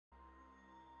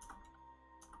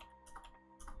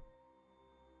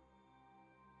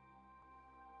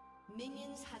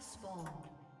Minions have spawned.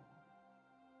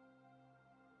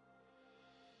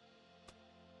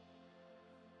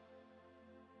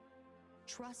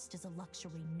 Trust is a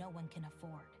luxury no one can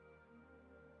afford.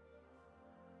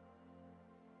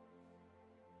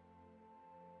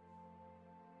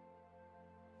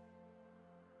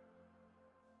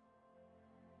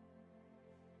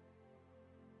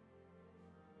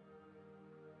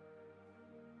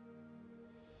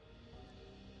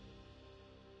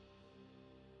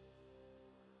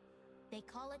 They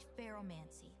call it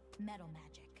ferromancy, metal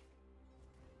magic.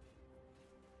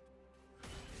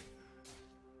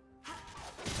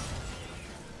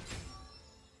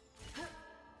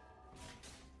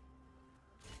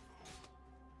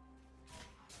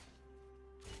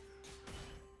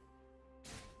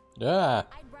 Yeah.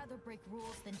 I'd rather break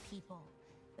rules than people,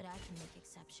 but I can make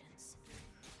exceptions.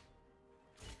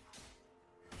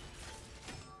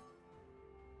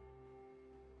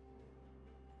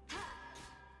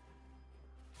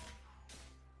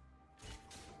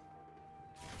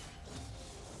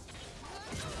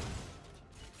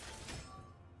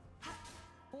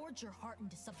 Forge your heart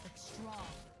into something strong,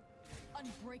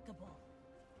 unbreakable.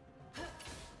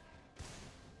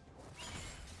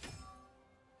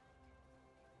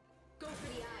 Go for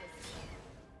the eyes.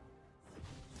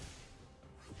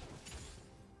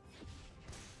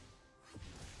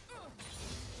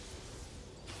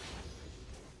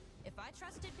 If I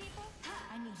trusted people,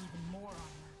 I need even more armor.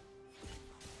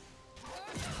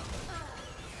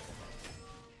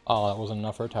 Oh, that wasn't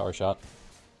enough for a tower shot.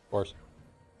 Of course.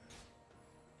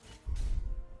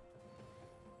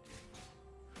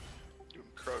 Doing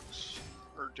Krugs.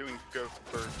 Or doing go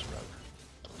for birds, rather.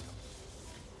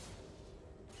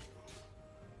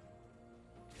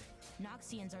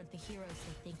 Noxians aren't the heroes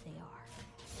they think they are.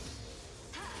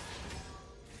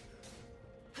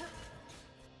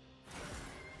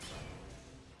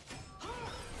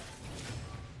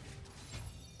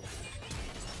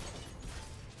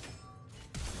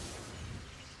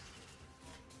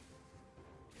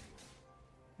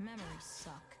 Memories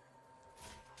suck.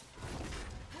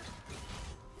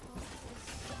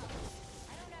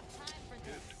 I don't have time for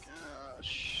this.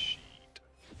 Shit.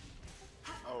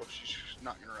 Oh, she's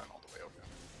not gonna run all the way over.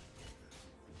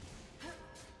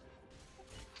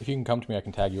 If you can come to me, I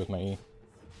can tag you with my E.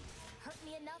 Hurt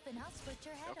me enough and I'll split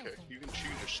your head Okay, open. you can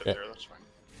choose or sit Yeah. there, that's fine.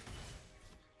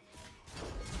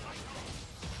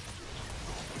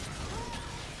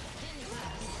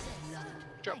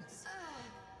 Jump.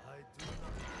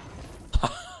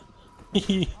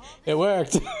 It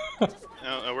worked.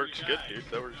 No, that works good, dude.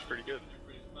 That works pretty good.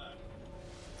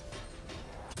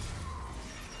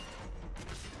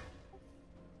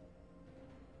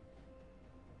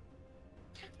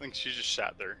 I think she just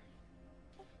sat there.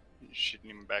 She didn't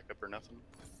even back up or nothing.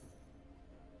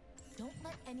 Don't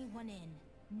let anyone in.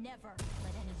 Never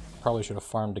let anyone in. Probably should have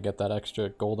farmed to get that extra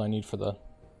gold I need for the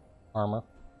armor.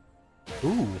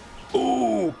 Ooh.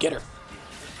 Ooh, get her.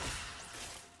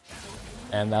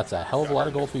 And that's a hell of a lot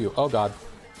of gold for you. Oh god.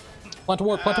 Plant a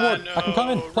ward, plant a ward. No, I can come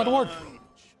in, plant a ward. run.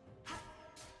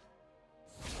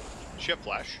 She have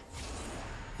flash?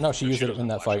 No, she used She it in doesn't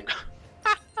that flash.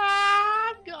 fight.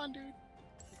 I'm gone, dude.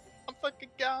 I'm fucking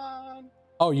gone.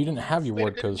 Oh, you didn't have your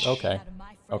ward because, Bitch. okay. Out of my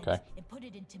friends Okay. And put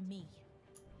it into me.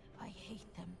 I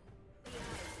hate them.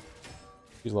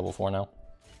 She's level 4 now.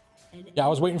 Yeah, I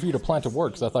was waiting for you to plant a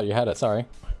ward because I thought you had it, sorry.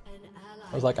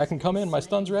 I was like, I can come in, my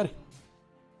stun's ready.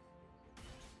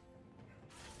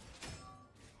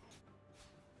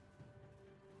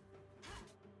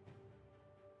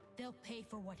 They'll pay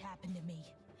for what happened to me.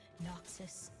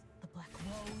 Noxus, the Black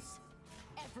Rose,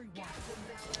 everyone.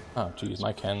 Oh, geez,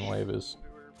 my Ken wave is,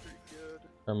 We're pretty good.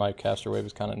 or my caster wave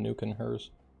is kind of nuking hers.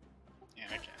 Yeah,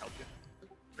 I can't help you.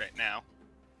 Right now.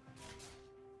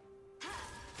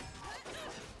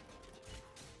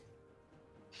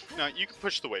 No, you can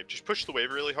push the wave. Just push the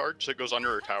wave really hard so it goes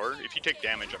under her tower. If you take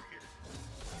damage, I'm here.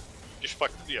 Just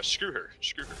fuck, yeah, screw her.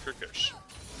 Screw her. Who cares?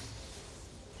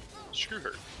 Screw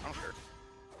her. I don't care.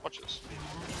 Watch this.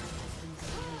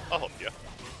 I'll help you.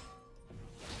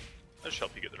 I'll just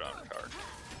help you get it on her tower.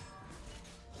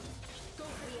 Go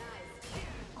for the eyes.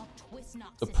 I'll twist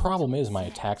Noxus. The problem is my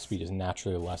attack speed is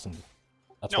naturally lessened.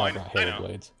 That's No, why I I got know. Hail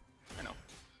Blades. I know.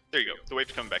 There you go. The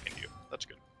wave's coming back into you. That's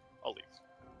good. I'll leave.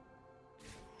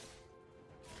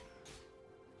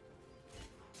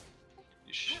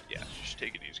 Yeah, just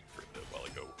take it easy for a bit while I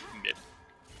go mid.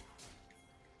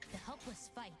 The helpless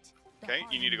fight. The Okay,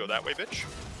 you need to go that way, army bitch.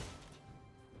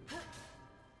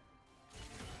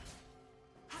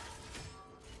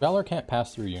 Valor can't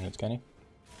pass through units, can he?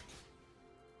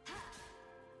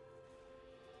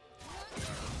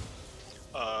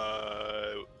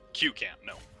 Q can't,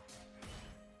 no.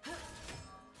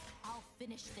 I'll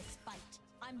finish this fight.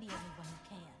 I'm the only one who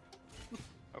can.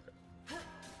 Okay.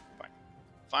 Fine.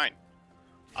 Fine.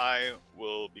 I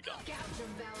will be gone. Gouge of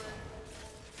valor.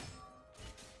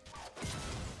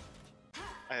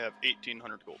 I have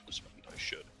 1,800 gold to spend. I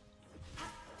should.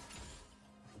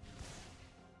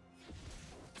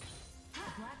 The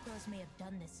Black Rose may have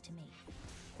done this to me,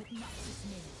 but Noxus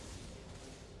knew.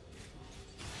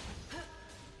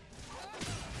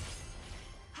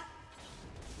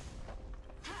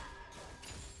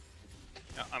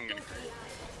 Yeah, I'm gonna.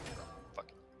 Fuck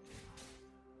it.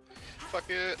 Fuck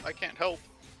it. I can't help.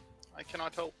 I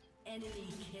cannot help. Enemy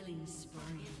killing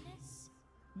spree.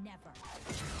 Never.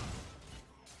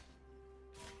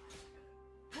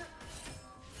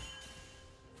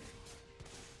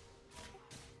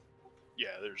 Yeah,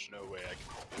 there's no way I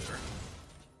can help either.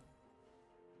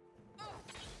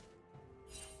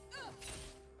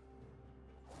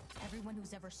 Everyone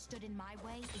who's ever stood in my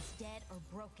way is dead or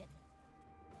broken.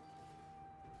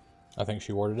 I think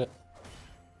she warded it.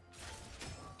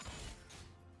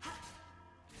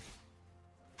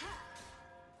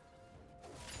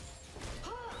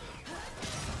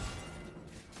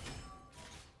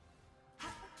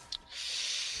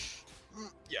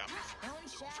 Yeah. Don't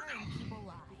shatter and keep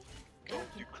alive. Go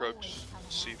do Crooks.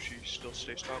 See if she still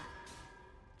stays top.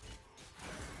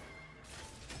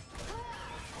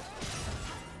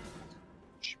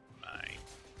 She's mine.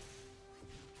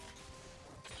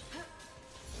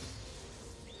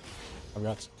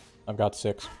 I've got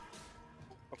 6.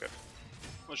 Okay.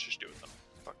 Let's just do it then.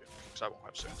 Fuck it. Because I won't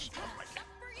have 6. Oh, my God.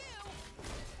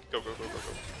 Go, go, go, go,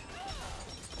 go.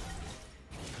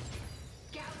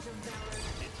 Gouge of valor.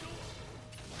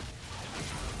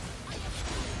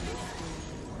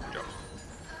 Good job.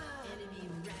 Enemy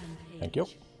rampage. Thank you.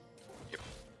 Yep.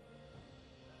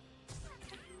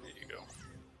 There you go.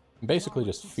 I'm basically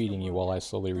just feeding you while I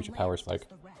slowly reach a power spike.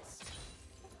 The rest.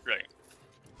 Right.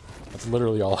 That's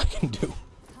literally all I can do.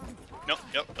 Nope,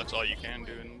 yep, that's all you can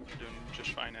do, and you're doing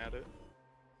just fine at it.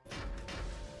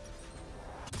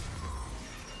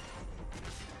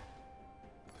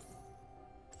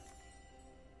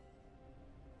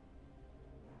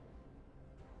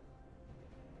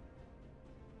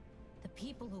 The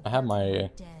people who I have my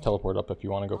dead. teleport up if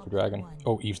you want to go for dragon.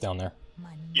 Oh, Eve's down there.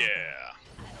 My Yeah.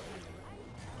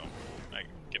 Oh, I can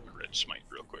get my red smite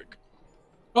real quick.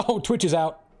 Oh, Twitch is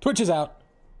out. Twitch is out.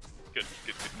 Good,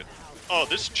 good, good, good. Oh,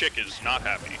 this chick is not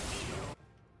happy.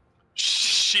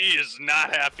 She is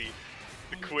not happy.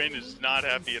 The Quinn is not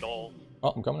happy at all. Oh,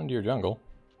 I'm coming into your jungle.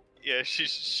 Yeah, she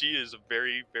is a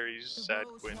very, very The sad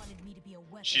Rose Quinn. wanted me to be a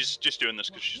weapon. She's just doing this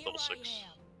because Well, she's here level I 6.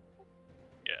 am.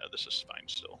 Yeah, this is fine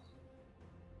still.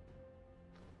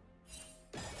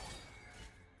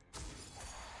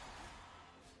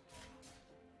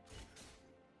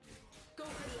 Go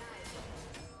for the eyes.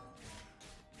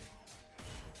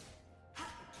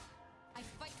 I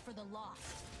fight for the lost,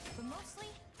 but mostly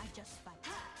I just fight.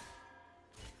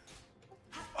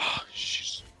 Oh,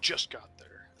 she's just got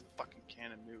there. The fucking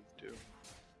cannon moved too.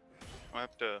 I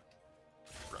have to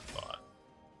run bot.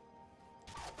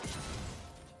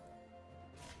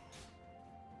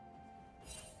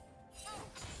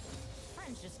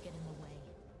 Friends just get in the way.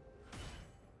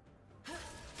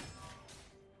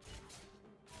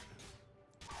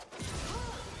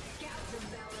 Gouge of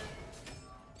valor.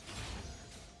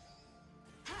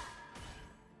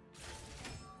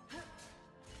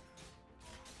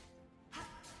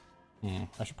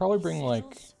 I should probably bring, like,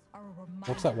 Sigils are a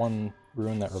what's that one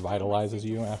rune that revitalizes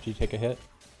you after you take a hit?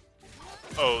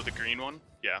 Oh, the green one?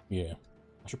 Yeah. Yeah.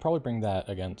 I should probably bring that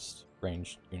against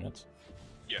ranged units.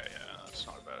 Yeah, that's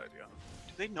not a bad idea.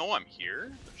 Do they know I'm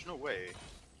here? There's no way.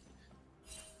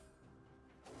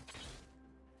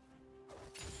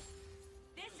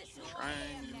 This is who I Trying.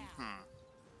 am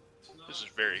now. This is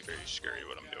very, very scary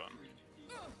what I'm doing.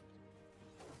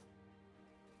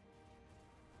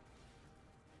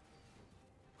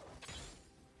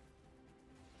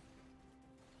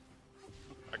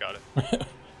 I got it.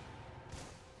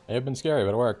 It had been scary,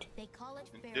 but it worked. They call it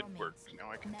It did work. pheromones.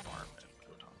 Now I can Never. farm and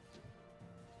go down.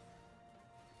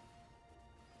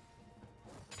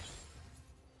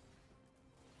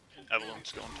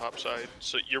 Evelyn's going topside.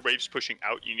 So your wave's pushing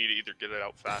out. You need to either get it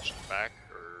out fast and back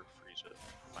or freeze it.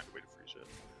 Find a way to freeze it.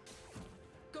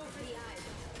 Go for the eyes.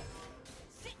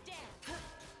 Sit down.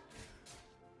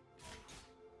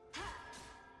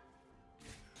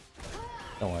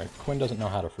 Don't worry, Quinn doesn't know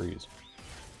how to freeze.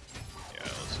 Yeah,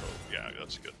 let's hope. Yeah,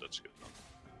 that's good. That's good.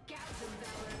 Gouge of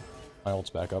valor. My ult's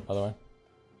back up, by the way.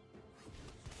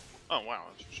 Oh wow,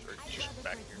 it's just, I'd just rather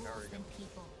back break here rules now again. than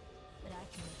people, but I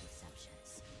can make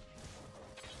exceptions.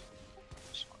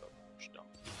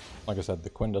 Like I said, the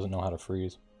Quinn doesn't know how to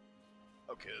freeze.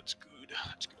 Okay, that's good.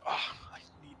 That's good. Ah, I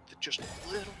need just a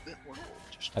little bit more gold.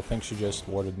 Just... I think she just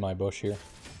warded my bush here.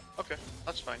 Okay,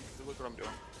 that's fine. Look what I'm doing.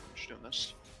 I'm just doing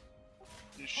this.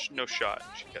 There's no shot.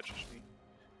 She catches me.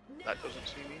 That doesn't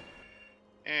see me.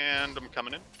 And I'm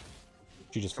coming in.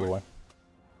 She just flew away.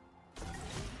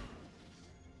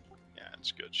 Yeah,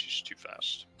 it's good. She's too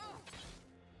fast.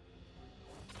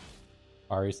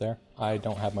 Ari's there. I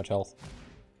don't have much health.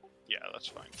 Yeah, that's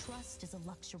fine. Trust is a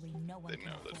luxury no one They can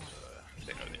know that. afford.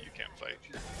 They know that you can't fight.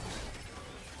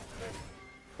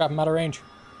 Grab him out of range.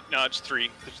 No, it's three.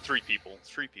 There's 3 people.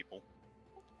 3 people.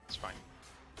 It's fine.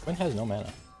 Quinn has no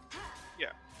mana.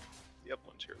 Yeah. The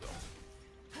upland's here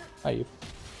though. Hi, Eve.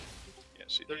 Yeah,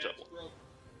 see, there's upland.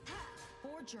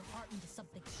 Forge your heart into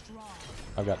something strong.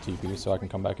 I've got TP, so I can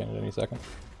come back in at any second.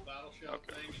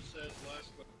 Okay.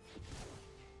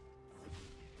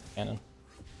 Cannon.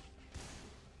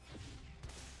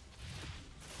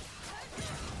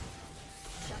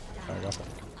 There we go.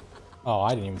 Oh, I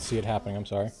didn't even see it happening. I'm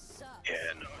sorry. Yeah,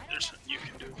 no, there's nothing you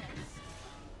can do.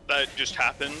 That just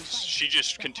happens. She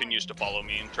just continues to follow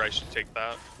me and tries to take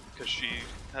that because she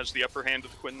has the upper hand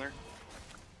of the Quinn there.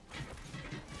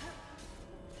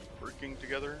 Working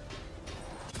together.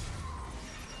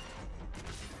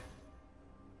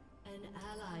 An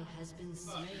ally has been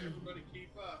slain. Everybody keep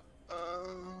up.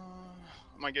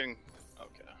 Am I getting...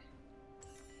 Okay.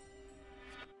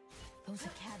 Those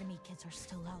academy kids are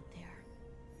still out there.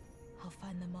 I'll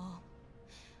find them all.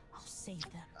 I'll save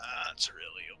them. That's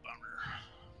really a bummer.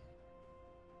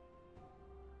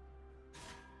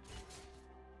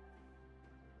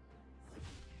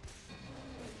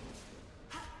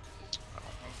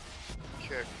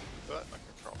 Kick, but I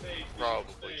can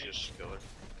probably just kill her.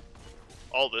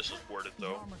 All this is warded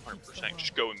though, 100%.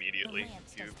 Just go immediately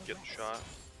if you get the shot.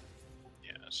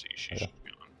 Yeah, see, she's gone.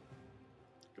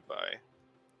 Goodbye.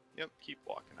 Yep, keep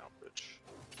walking out, bitch.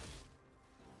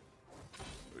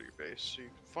 Go to your base so you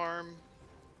can farm.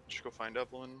 Just go find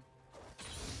Evelyn.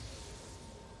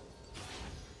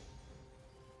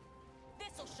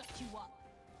 This'll shut you up.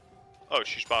 Oh,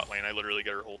 she's bot lane. I literally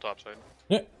get her whole top side.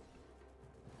 Yeah.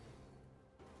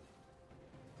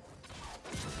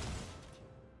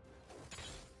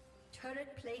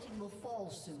 Turret plating will fall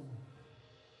soon.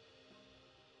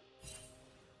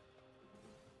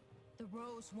 The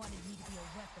Rose wanted me to be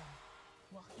a weapon.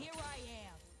 Well, here I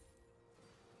am.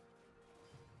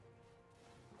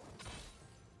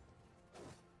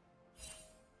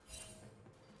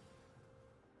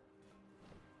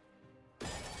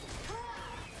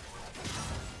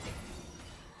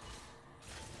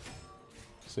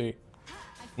 See,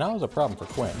 now is a problem for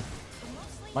Quinn.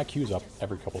 My Q's up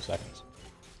every couple seconds.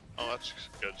 Oh, that's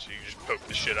good. So you just poke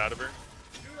the shit out of her.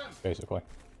 Basically.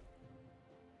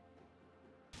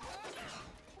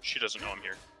 She doesn't know I'm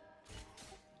here.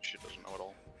 She doesn't know at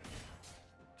all.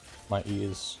 My E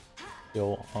is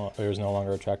still is no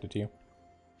longer attracted to you.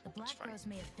 The Black fine. Rose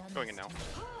may have done Going this in now. to me,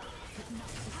 but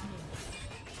Noxus knew.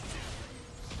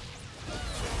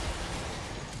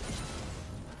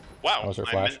 Wow, That was her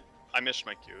flash. I missed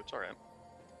my Q. It's alright.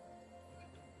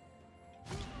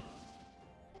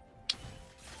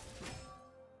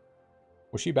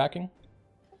 Was she backing?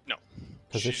 No.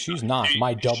 Because if she's not,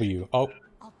 my W. Oh,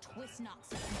 I'll twist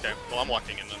Noxus. Okay, well I'm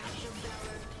walking in then.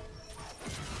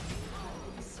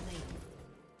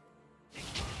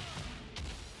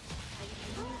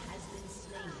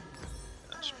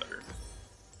 That's better.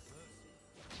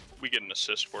 We get an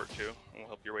assist for it too. We'll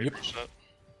help your wave Yep. reset.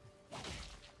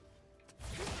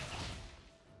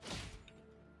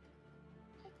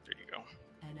 There you go.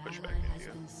 An Push ally back into has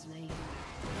you. been slain.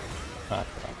 ah,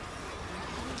 crap.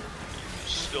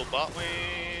 Still bot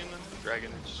lane.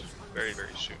 Dragons very,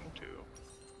 very soon too.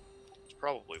 It's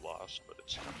probably lost, but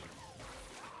it's coming.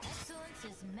 Excellence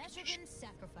is measured in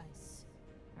sacrifice.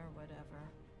 Or whatever.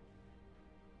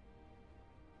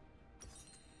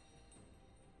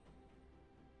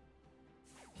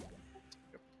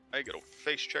 I gotta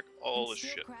face check all And this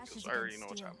steel shit crashes because I already against know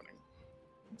what's steel. happening.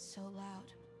 It's so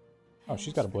loud. Oh,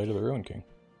 she's got a Blade of the Ruin King.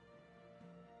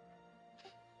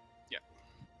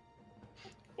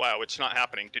 Wow, it's not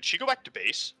happening. Did she go back to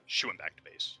base? She went back to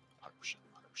base. 100%,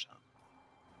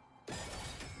 100%.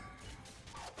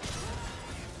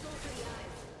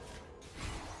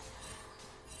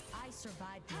 I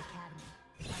survived the academy.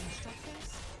 My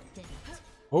instructors didn't.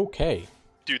 Okay.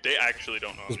 Dude, they actually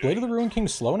don't know. Is Blade of the Ruin King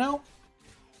slow now?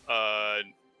 I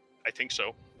think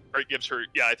so. Or it gives her...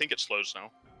 Yeah, I think it slows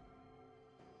now.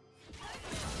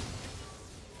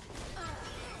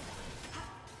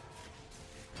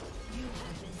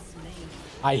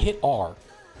 I hit R,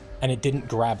 and it didn't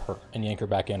grab her and yank her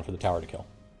back in for the tower to kill.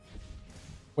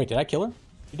 Wait, did I kill her?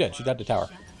 She did. She died to tower.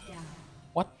 Shut down.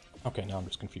 What? Okay, now I'm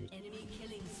just confused. Enemy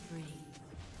killing spree.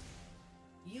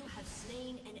 You have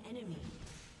slain an enemy.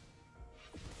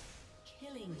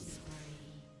 Killing spree.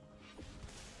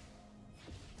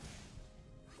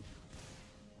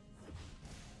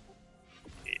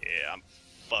 Yeah, I'm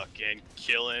fucking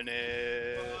killing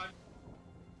it.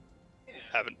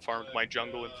 Haven't farmed my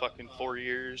jungle in fucking 4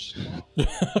 years.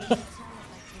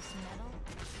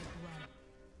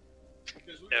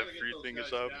 Everything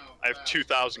is up. I have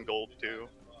 2,000 gold too.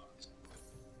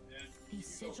 These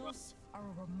sigils are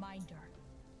a reminder.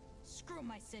 Screw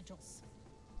my sigils.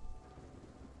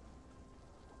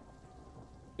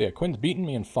 Yeah, Quinn's beaten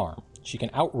me in farm. She can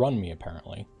outrun me,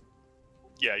 apparently.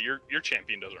 Yeah, your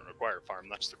champion doesn't require farm.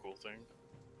 That's the cool thing.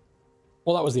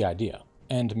 Well, that was the idea.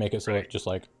 And to make it so Right. it just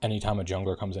like, anytime a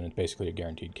jungler comes in, it's basically a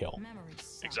guaranteed kill. Memories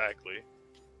suck. Exactly.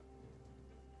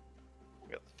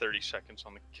 We got 30 seconds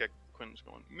on the kick. Quinn's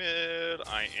going mid.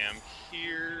 I am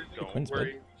here. Don't Quinn's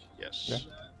worry. mid. Yes. Yeah.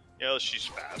 Yeah, she's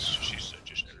fast. She's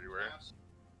just everywhere.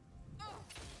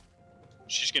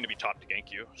 She's gonna be top to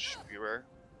gank you. She's everywhere.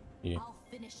 Yeah. I'll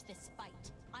finish this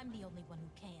fight. I'm the only one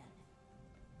who can.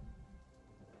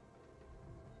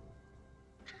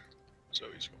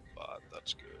 Zoe's going bot.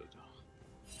 That's good.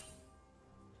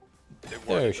 They There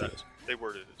worded she that. is. They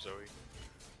worded it, Zoe.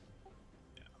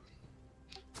 Yeah.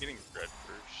 Getting red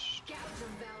first. Gouts of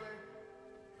valor.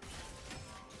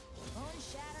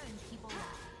 Bones shatter and people lie,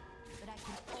 but I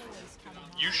can always count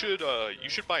on You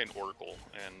should buy an oracle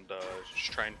and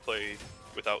just try and play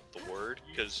without the word,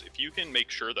 because if you can make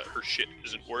sure that her shit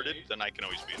isn't worded, then I can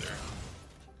always be there.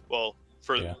 Well,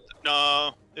 for Yeah.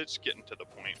 no, it's getting to the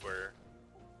point where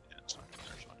yeah, it's not gonna be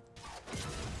there, it's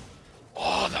fine.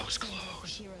 Oh, that was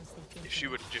close. heroes they think If she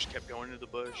would have just kept going to the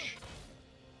bush.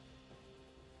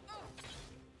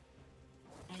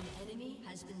 An enemy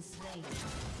has been slain.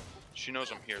 She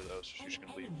knows I'm here though, so she's An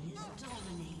gonna leave. enemy is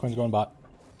dominating. Quinn's going bot.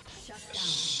 Shut down.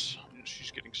 Yes.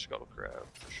 She's getting scuttle crab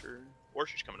for sure. Or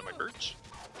she's coming to my birds.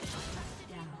 Shut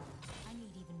down. I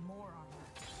need even more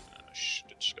armor. She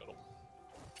did scuttle.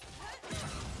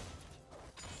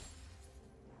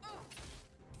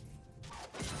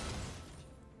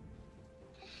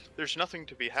 There's nothing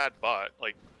to be had bot.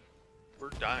 Like, we're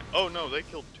dying. Oh no, they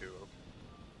killed two.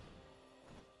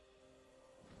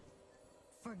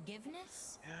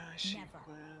 Forgiveness? Yeah, I see Never. you,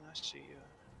 Gwen. I see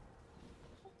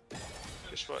you.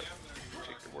 Guess what?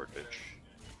 Take your word, bitch.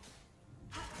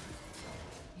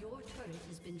 Your turret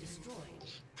has been destroyed.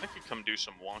 I could come do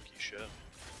some wonky shit.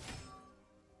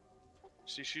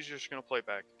 See, she's just gonna play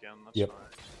back again. That's Yep. fine.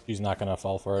 She's not gonna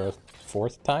fall for a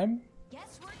fourth time?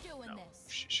 Guess we're doing No, this.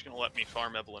 she's gonna let me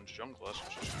farm Evelyn's jungle. That's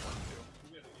what she's gonna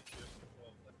do.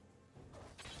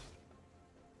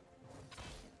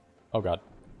 Oh god.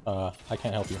 I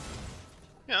can't help you.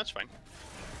 Yeah, that's fine.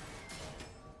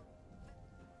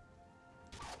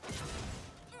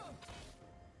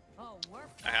 Oh, we're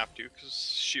I have to,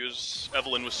 because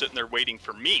Evelyn was sitting there waiting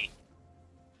for me.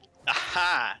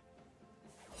 Aha!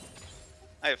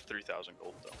 I have 3,000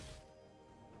 gold though.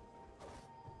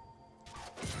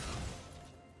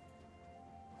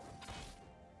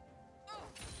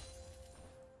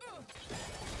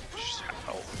 She's half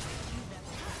health.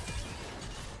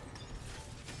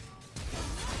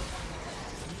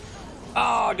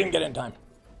 Oh, didn't get it in time.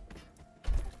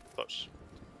 Close.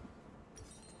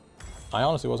 I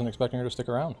honestly wasn't expecting her to stick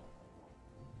around.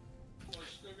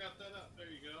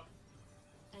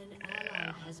 An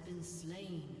ally has been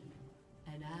slain.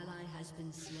 An ally has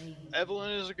been slain.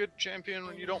 Evelyn is a good champion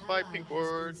when you don't An buy ally pink has been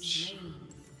wards. slain.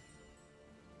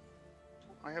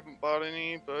 I haven't bought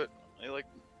any, but I like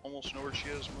almost know where she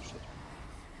is most of the time.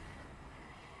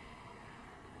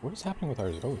 What is happening with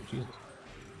ours? Oh, Jesus.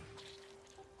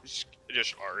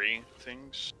 Just Ari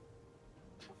things.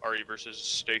 Ari versus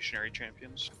stationary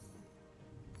champions.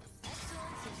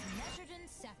 Excellence is measured in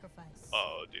sacrifice.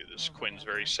 Oh, dude, this Quinn's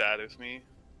very sad with me.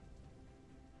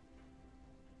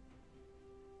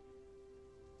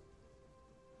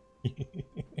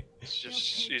 It's just,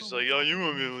 she's like, oh, you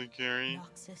want me to like carry?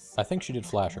 Noxus. I think she did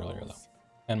flash earlier, though.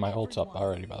 And my ult's up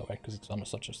already, by the way, because it's on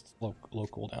such a low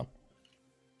cooldown.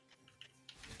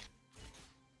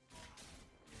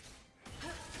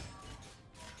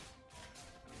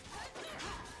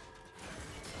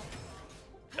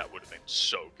 That would have been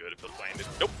so good if it landed.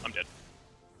 Nope, I'm dead.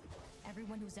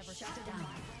 Everyone who's ever Shut stood down. in my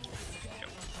way. Yep.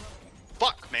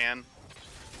 Fuck, man.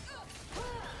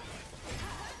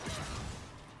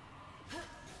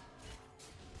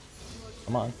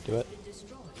 Come on, do it. Been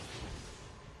destroyed.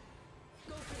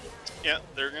 Yeah,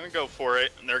 they're gonna go for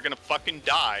it, and they're gonna fucking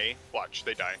die. Watch,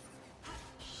 they die.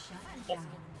 Shut down.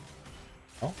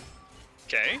 Oh,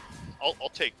 Okay, I'll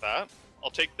take that. I'll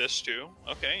take this too.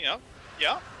 Okay, yeah,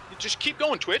 yeah. You just keep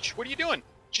going, Twitch. What are you doing?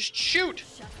 Just shoot.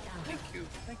 Shut down. Thank you.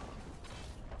 Thank you.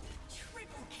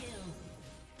 Triple kill.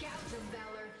 Gaps of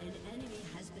valor. An enemy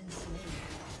has been slain.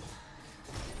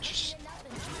 Just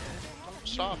don't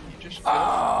stop. You just.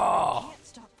 Oh! Can't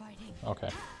stop fighting. Okay.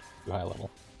 Too high level.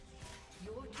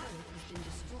 Your turret has been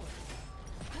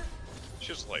destroyed. She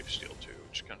has lifesteal too,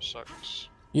 which kind of sucks.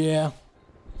 Yeah.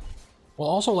 Well,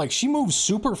 also, like, she moves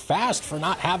super fast for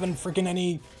not having freaking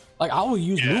any... Like, I will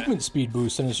use movement speed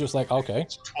boost, and it's just like, okay.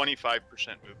 It's 25%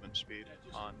 movement speed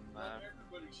on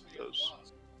those.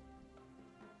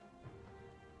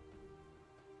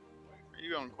 Where are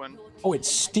you going, Quinn? Oh, it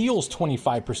steals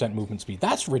 25% movement speed.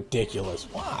 That's ridiculous.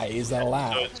 Why is that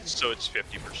allowed? So it's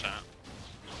 50%.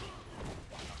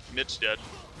 Mid's dead.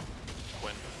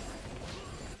 Quinn.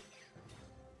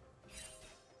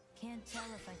 Can't tell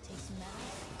if I taste metal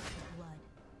or blood.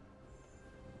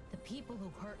 The people who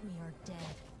hurt me are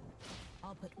dead.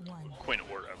 All but one. Quinn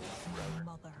or Evelyn. My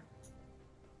mother.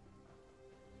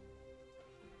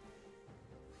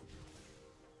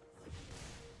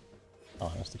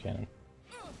 Oh, that's the cannon.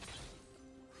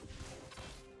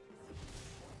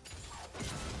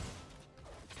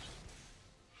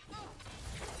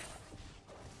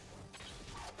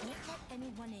 Don't let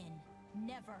anyone in.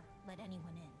 Never let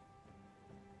anyone in.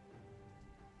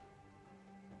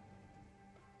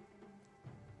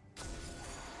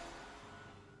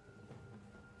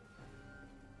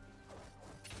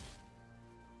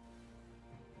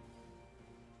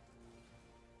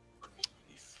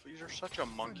 These are such a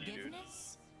monkey, dude.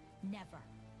 Forgiveness? Never.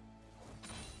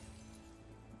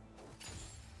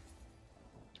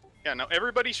 Yeah, now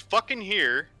everybody's fucking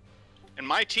here, and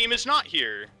my team is not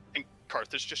here, and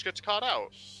Carthage just gets caught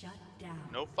out. Shut down.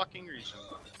 No fucking reason.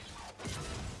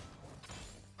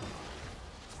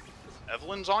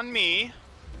 Evelyn's on me.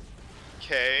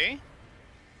 Okay.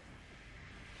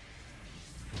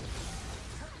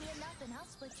 Hurt me enough and I'll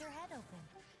split your head open.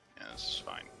 Yeah, this is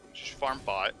fine. Just farm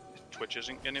bot. If Twitch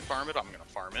isn't gonna farm it, I'm gonna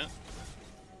farm it.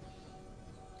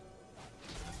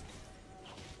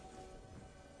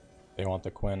 They want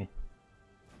the Quinn.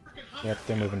 Yep,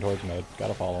 they're moving towards mid.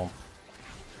 Gotta follow them.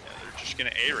 Yeah, they're just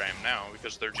gonna ARAM now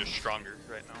because they're just stronger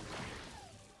right now.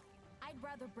 I'd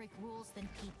rather break rules than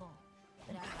people.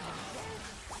 But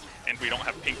And we don't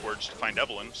have pink words to find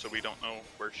Evelyn, so we don't know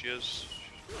where she is.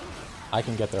 I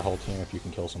can get their whole team if you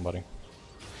can kill somebody.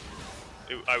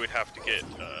 I would have to get,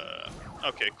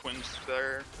 okay, Quinn's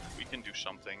there. We can do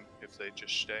something if they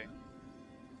just stay.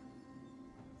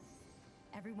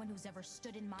 everyone who's ever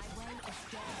stood in my way is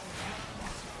dead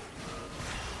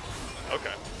or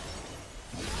Okay.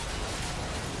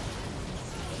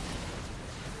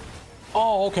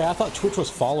 Oh, okay. I thought Twitch was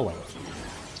following.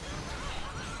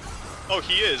 Oh,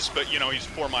 he is, but you know, he's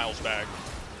 4 miles back.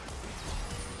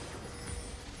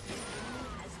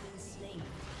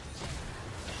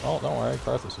 Oh, don't worry.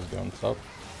 Carthus is doing stuff.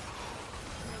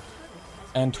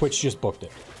 And Twitch just booked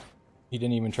it. He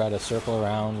didn't even try to circle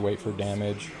around, wait for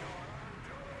damage.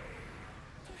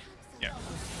 Yeah.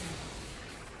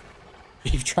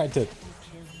 He tried to...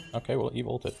 Okay, well, he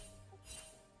ulted.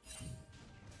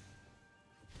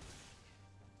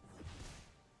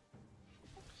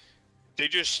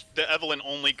 The Evelyn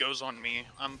only goes on me.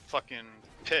 I'm fucking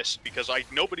pissed because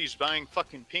nobody's buying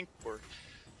fucking pink for.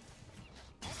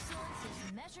 excellence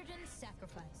is measured in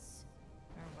sacrifice.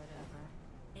 Or whatever.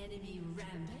 Enemy Don't let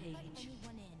rampage.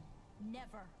 anyone in.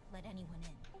 Never let anyone in.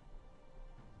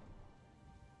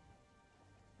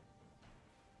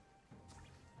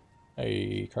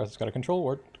 Hey, Carthus got a control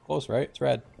ward. Close, right? It's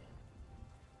red.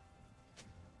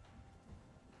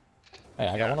 Hey,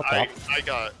 I got one up top.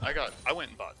 I went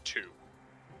and bought 2. I'm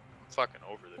fucking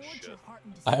over this Forge shit. your heart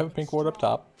into I have a something pink ward up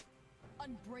strong, top.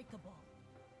 Unbreakable.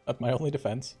 That's my only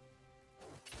defense.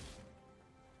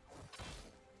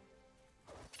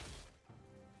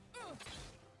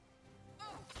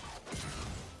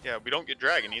 Yeah, we don't get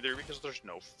dragon either because there's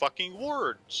no fucking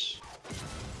wards.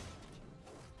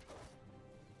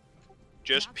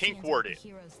 Just Not pink stands ward up it. to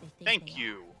heroes they think Thank they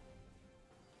you.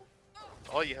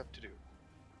 All you have to do.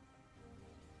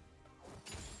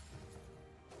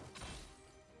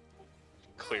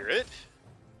 Clear it.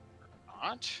 Or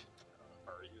not.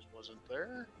 Arius wasn't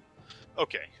there.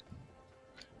 Okay.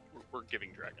 We're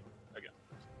giving dragon again.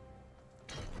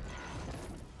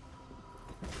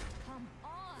 Come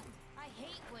on! I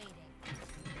hate waiting.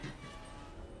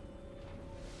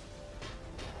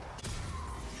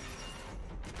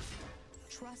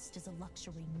 Trust is a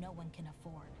luxury no one can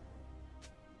afford.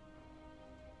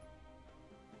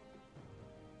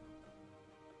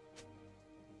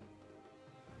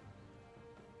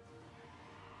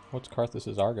 What's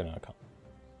Karthus' are gonna come?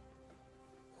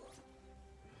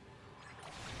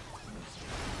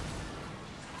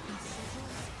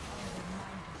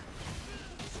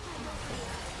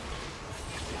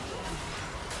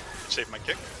 Save my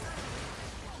kick.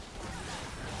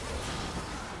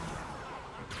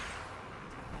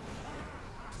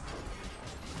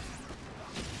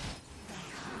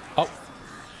 Oh.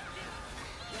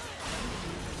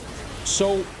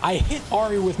 So I hit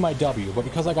Ari with my W, but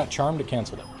because I got charmed, it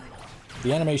canceled it.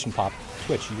 The animation popped.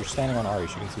 Twitch, you're standing on Ari,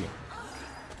 so you can see it.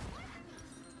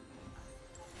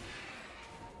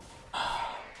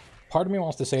 Part of me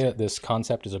wants to say that this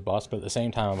concept is a bust, but at the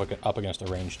same time, I'm up against a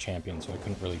ranged champion, so I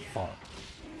couldn't really farm.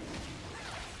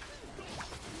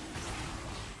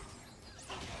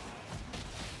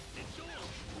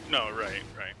 No, right,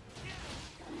 right.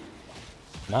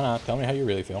 No, tell me how you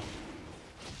really feel.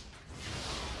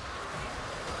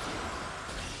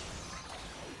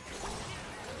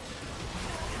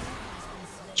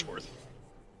 It's worth.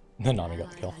 The Nami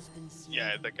got the kill.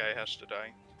 Yeah, that guy has to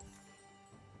die.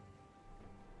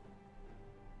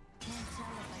 Can't tell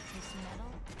if I taste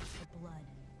metal or blood.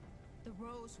 The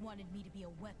rose wanted me to be a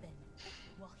weapon.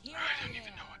 Well, here I don't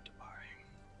even know what to buy.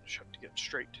 Just have to get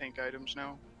straight tank items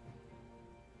now.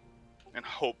 And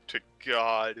hope to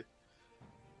God.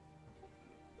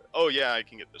 Oh yeah, I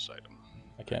can get this item.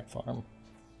 I can't farm.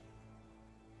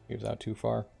 He was out too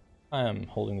far. I am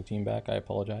holding the team back. I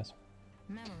apologize.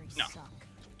 Memories No. suck.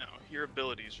 No, your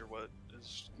abilities are what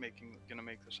is gonna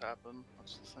make this happen.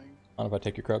 That's the thing. How if I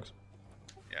take your Krugs?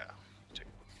 Yeah.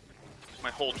 My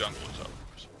whole jungle is up.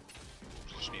 So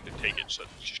just need to take it so it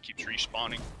just keeps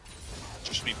respawning.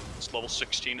 Just need it's level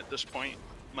 16 at this point.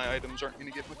 My items aren't gonna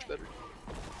get much better.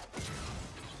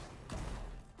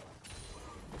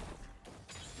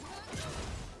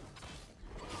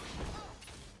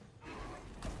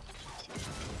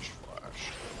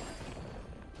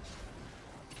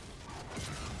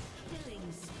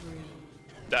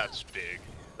 That's big.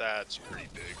 That's pretty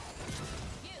big.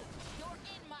 You're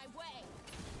in my way.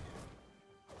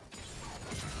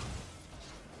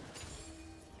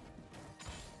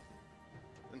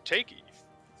 Then take it,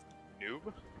 you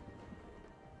noob.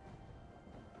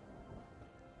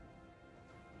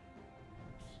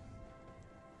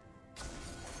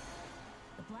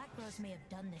 The Black Rose may have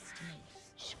done this to me.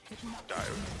 But not Die.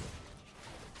 to me.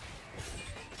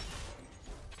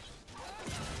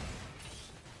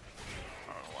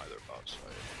 I don't know why they're bot side.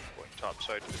 What top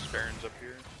side of this Baron's up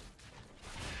here?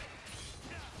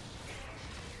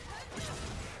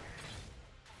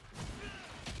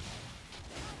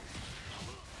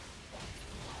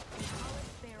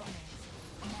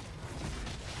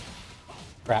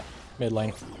 Crap. Mid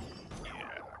lane. Yeah,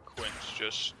 Quint's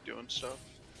just doing stuff.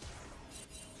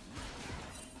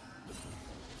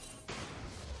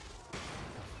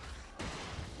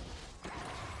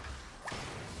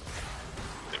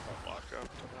 They won't walk up to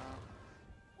that.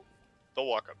 They'll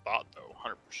walk up bot though,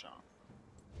 100%.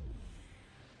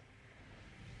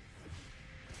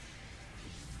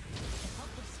 To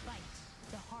help us fight,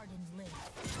 the hardened live.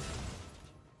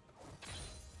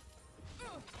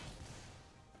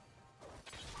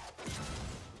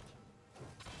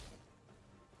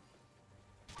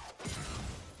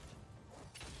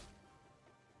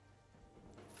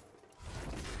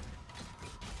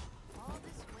 All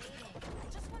this waiting, I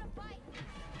just want to fight.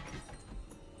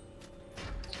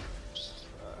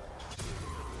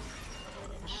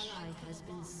 An ally has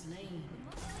been slain.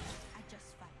 I just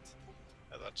fight.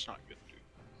 Yeah, that's not good, dude.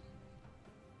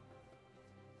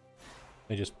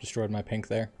 They just destroyed my pink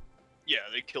there. Yeah,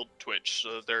 they killed Twitch,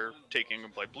 so they're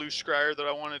taking like blue scryer that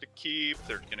I wanted to keep.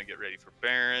 They're gonna get ready for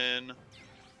Baron.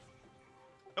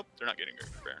 Nope, they're not getting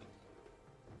ready for Baron.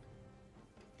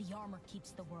 The armor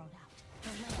keeps the world out. The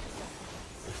lamps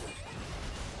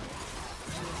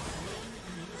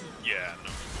Yeah, no.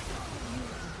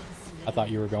 I thought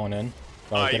you were going in.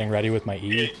 So I was getting ready with my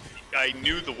E. I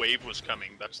knew the wave was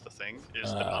coming. That's the thing.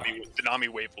 Is the Nami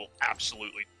wave will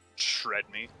absolutely shred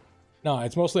me. No,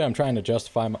 it's mostly I'm trying to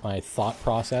justify my thought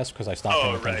process because I stopped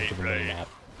paying attention to the mini-map.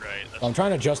 Right. So I'm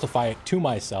trying to justify it to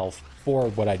myself for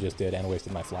what I just did and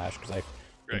wasted my flash because I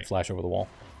didn't flash over the wall.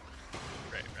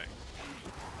 Right.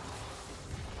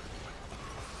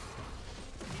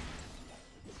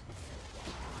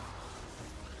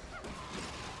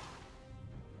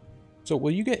 So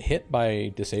will you get hit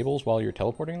by disables while you're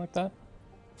teleporting like that?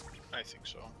 I think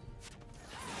so.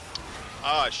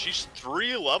 She's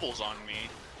 3 levels on me,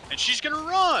 and she's gonna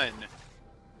run!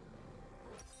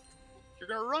 You're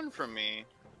gonna run from me.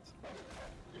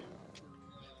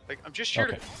 Like, I'm just here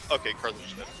to... Okay, Carlos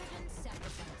dead.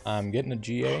 I'm getting a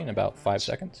GA in about 5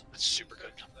 seconds. That's super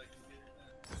good.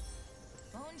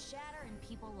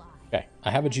 Okay,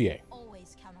 I have a GA.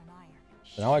 Always count on iron.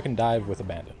 So now I can dive with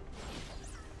abandon.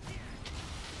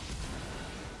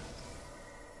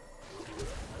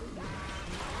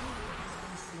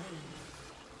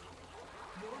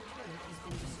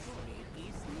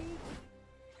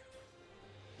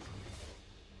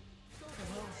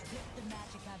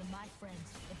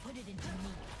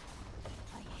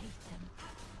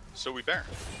 So we bear.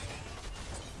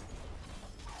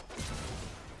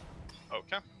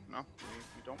 Okay, no,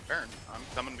 we don't bear. I'm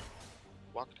coming to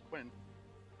walk to Quinn.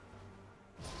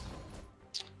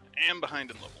 And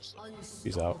behind in levels.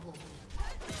 He's out.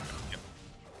 Yep.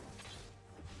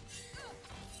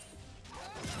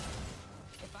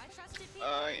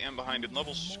 I am behind in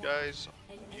levels, guys.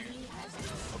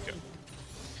 Okay.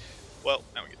 Well,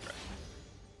 now we get dragged.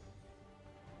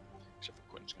 Except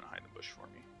for Quinn's gonna hide in the bush for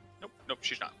me. Nope, nope,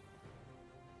 she's not.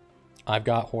 I've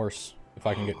got horse, if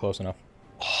I can get close enough.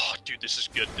 Oh, dude, this is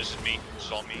good. This is me. This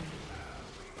is all me.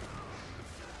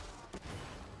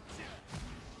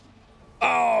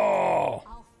 Oh!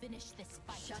 I'll finish this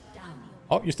fight. Shut down.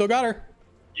 Oh, you still got her.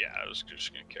 Yeah, I was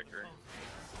just gonna kick her.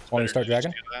 Want me to start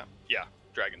dragon? Yeah,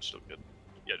 dragon's still good.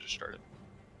 Yeah, just start it.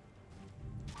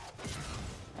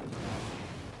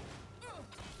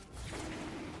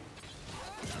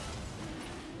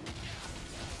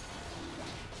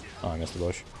 Oh, I missed the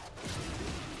bush.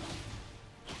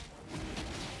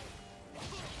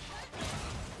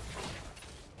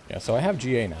 Yeah, so I have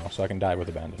GA now, so I can dive with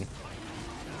abandon.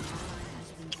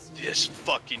 This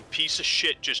fucking piece of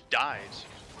shit just dies.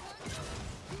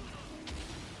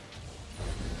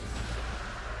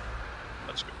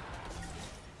 That's good.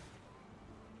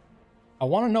 I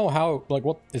want to know how, like,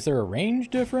 what, is there a range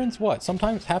difference? What?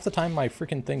 Sometimes, half the time my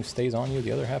freaking thing stays on you,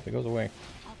 the other half it goes away.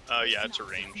 Yeah, it's a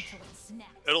range.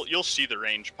 You'll see the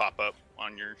range pop up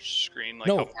on your screen, like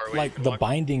no, how far away like you can the walk.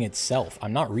 binding itself.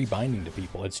 I'm not rebinding to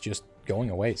people, it's just going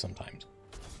away sometimes.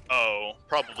 Oh,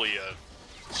 probably a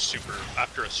super,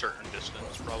 after a certain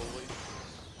distance, probably.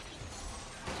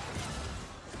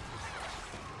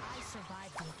 I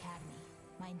survived the academy.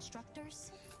 My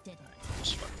instructors didn't.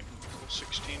 It's fucking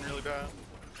 16 really bad.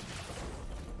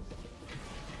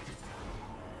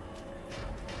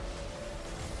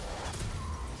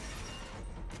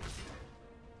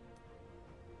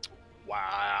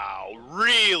 Wow,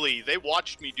 really? They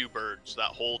watched me do birds that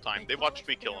whole time. They watched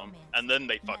me kill them, and then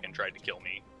they fucking tried to kill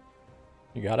me.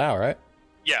 You got out, right?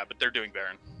 Yeah, but they're doing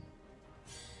Baron.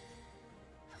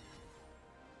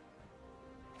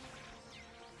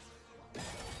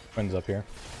 Quinn's up here.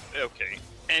 Okay,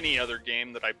 any other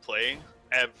game that I play,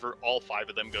 ever, all 5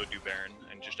 of them go do Baron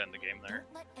and just end the game there.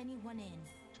 Don't let anyone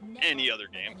in. Any Never other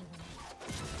let game. anyone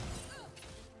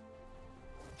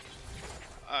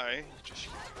I just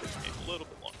need a little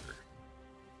bit longer.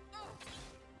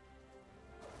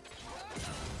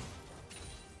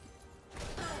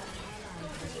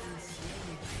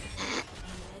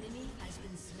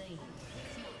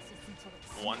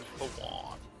 One for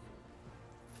one.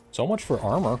 So much for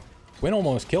armor. Quinn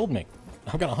almost killed me.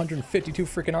 I've got 152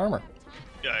 freaking armor.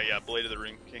 Yeah, Blade of the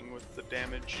Ring King with the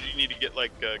damage. You need to get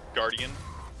like a Guardian.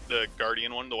 The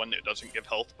Guardian one, the one that doesn't give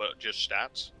health but just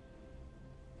stats.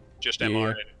 Just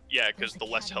MR. Yeah, because the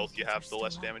less health you have, the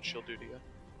less damage she'll do to you.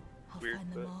 Weird,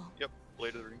 but yep,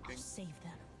 Blade of the Ring King. save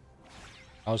them.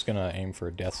 I was gonna aim for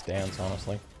Death's Dance,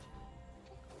 honestly.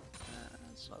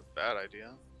 That's not a bad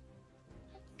idea.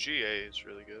 GA is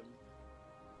really good.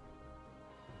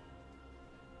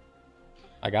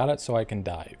 I got it so I can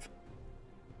dive.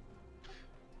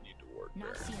 Need to ward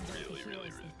Not there. seeing the Really heroes they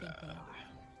think bad. they are.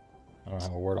 I don't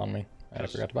have a ward on me. I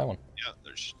forgot to buy one. Yeah,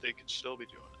 they could still be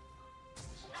doing it.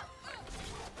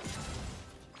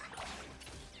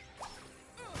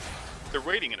 They're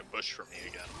waiting in a bush for me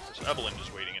again. So Evelyn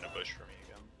is waiting in a bush for me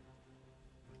again.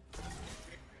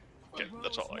 Okay,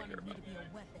 that's all I care about.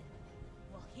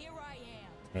 Well, here I am.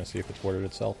 I'm gonna see if it's warded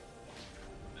itself.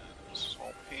 This is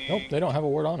all pink. Nope, they don't have a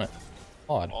ward on it.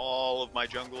 Odd. All of my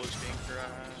jungle is being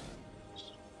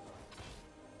harassed.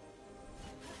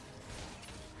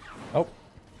 Oh,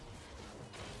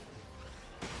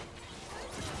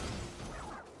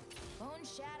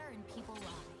 Bones shatter and people lie,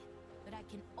 but I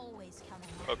can always count on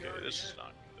my Okay, this is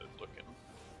not good looking.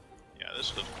 Yeah,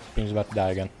 this doesn't. Queen's about to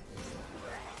die again.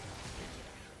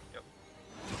 Yep.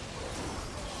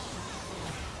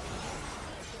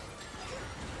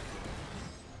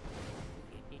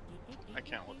 I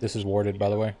can't look. This is warded, by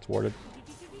the way. It's warded.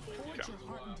 Forge your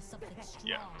heart into something strong.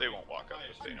 Yeah, they won't walk up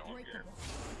if they know I'm here.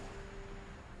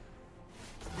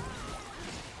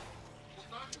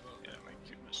 Yeah, my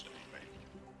cute missed anyway.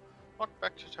 Walk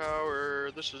back to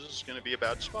tower. This is gonna be a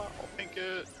bad spot. I'll pink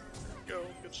it. Go.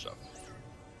 Good stuff.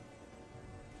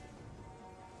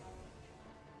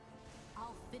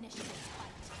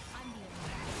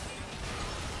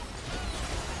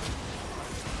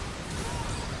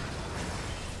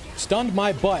 Stunned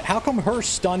my butt. How come her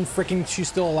stun freaking she's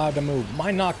still allowed to move?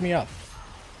 Mine knocked me up.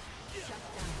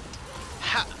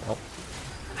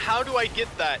 How do I get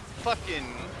that fucking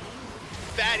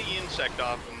fatty insect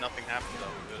off and nothing happens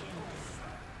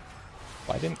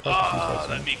though? I didn't. Ah,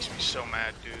 that makes me so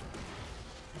mad, dude. An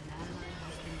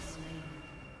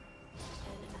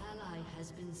ally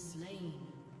has been slain.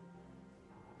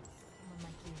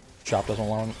 Shop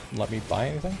doesn't let me buy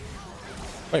anything.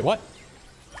 Wait, what?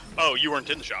 Oh, you weren't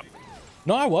in the shop.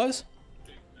 No, I was.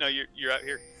 No, you're out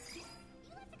here.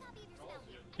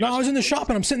 No, I was in the shop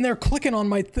and I'm sitting there clicking on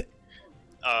my thing.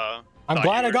 I'm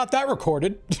glad I got that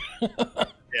recorded.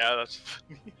 Yeah, that's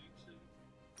funny.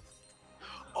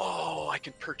 Oh, I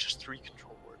can purchase 3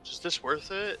 control boards. Is this worth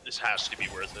it? This has to be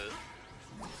worth it.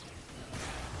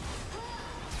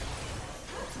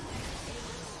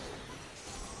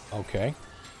 Okay.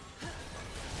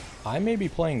 I may be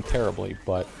playing terribly,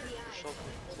 but...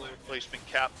 Placement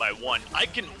cap by 1. I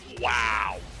can...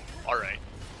 Wow! Alright.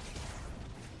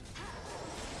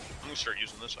 I'm gonna start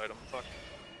using this item. Fuck.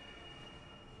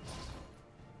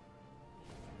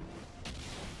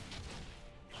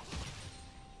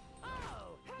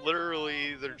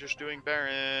 Literally, they're just doing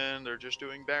Baron. They're just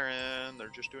doing Baron. They're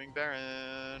just doing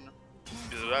Baron.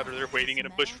 Either that or they're waiting in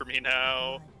a bush for me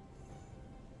now.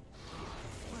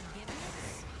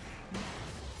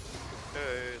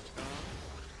 Okay, it's gone.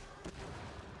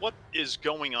 What is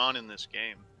going on in this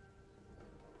game?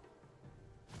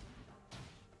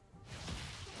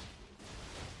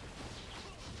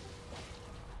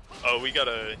 Oh, we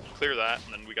gotta clear that,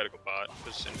 and then we gotta go bot,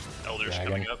 because Elder's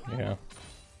coming up. Yeah.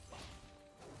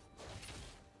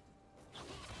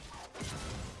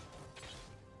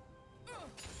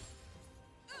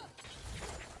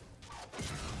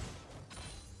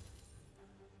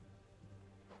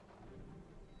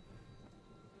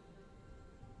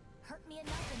 Hurt me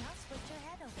enough and I'll switch your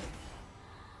head over.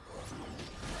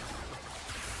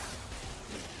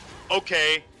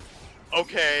 Okay.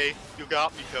 Okay. You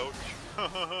got me, coach.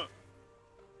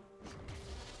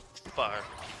 Fire.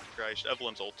 Christ.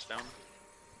 Evelyn's ult's down.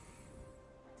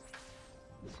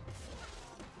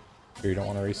 Sure you don't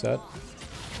want to reset?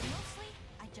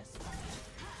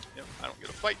 Yep, I don't get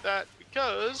to fight that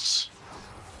because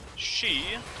she...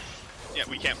 Yeah,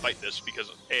 we can't fight this because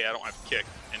A, I don't have kick,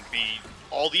 and B,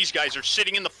 all these guys are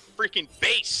sitting in the freaking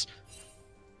base!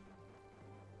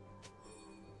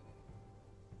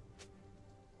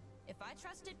 If I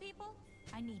trusted people,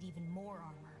 I need even more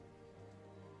armor.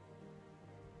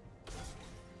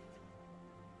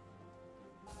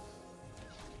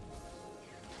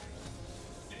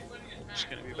 Just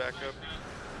gonna be back up.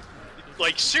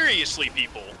 Like, seriously,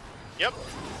 people! Yep.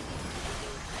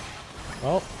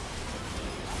 Well.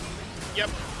 Yep.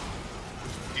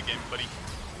 Good game, buddy.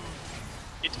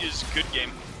 It is good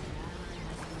game.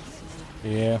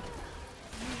 Yeah.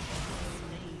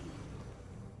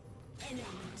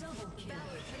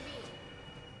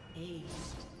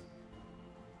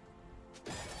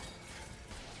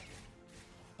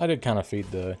 I did kind of feed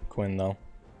the Quinn though.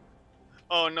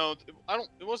 Oh no, I don't.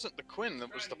 It wasn't the Quinn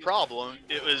that was the problem.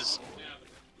 It was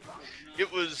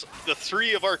the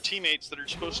 3 of our teammates that are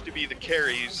supposed to be the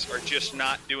carries are just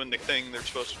not doing the thing they're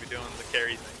supposed to be doing, the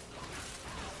carry thing.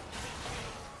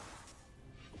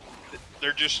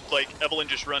 They're just like, Evelyn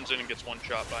just runs in and gets one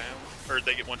shot by him, or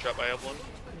they get one shot by Evelyn.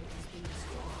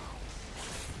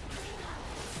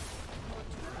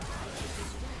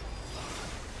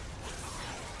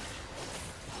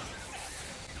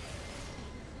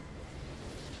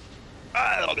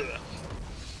 I'll do that.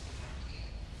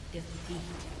 Defeat.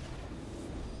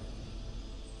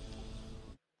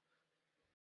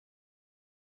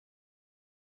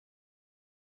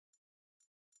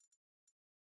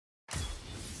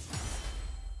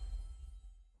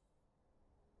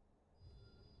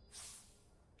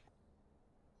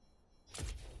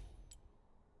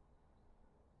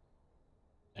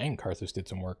 Dang, Karthus did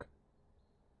some work.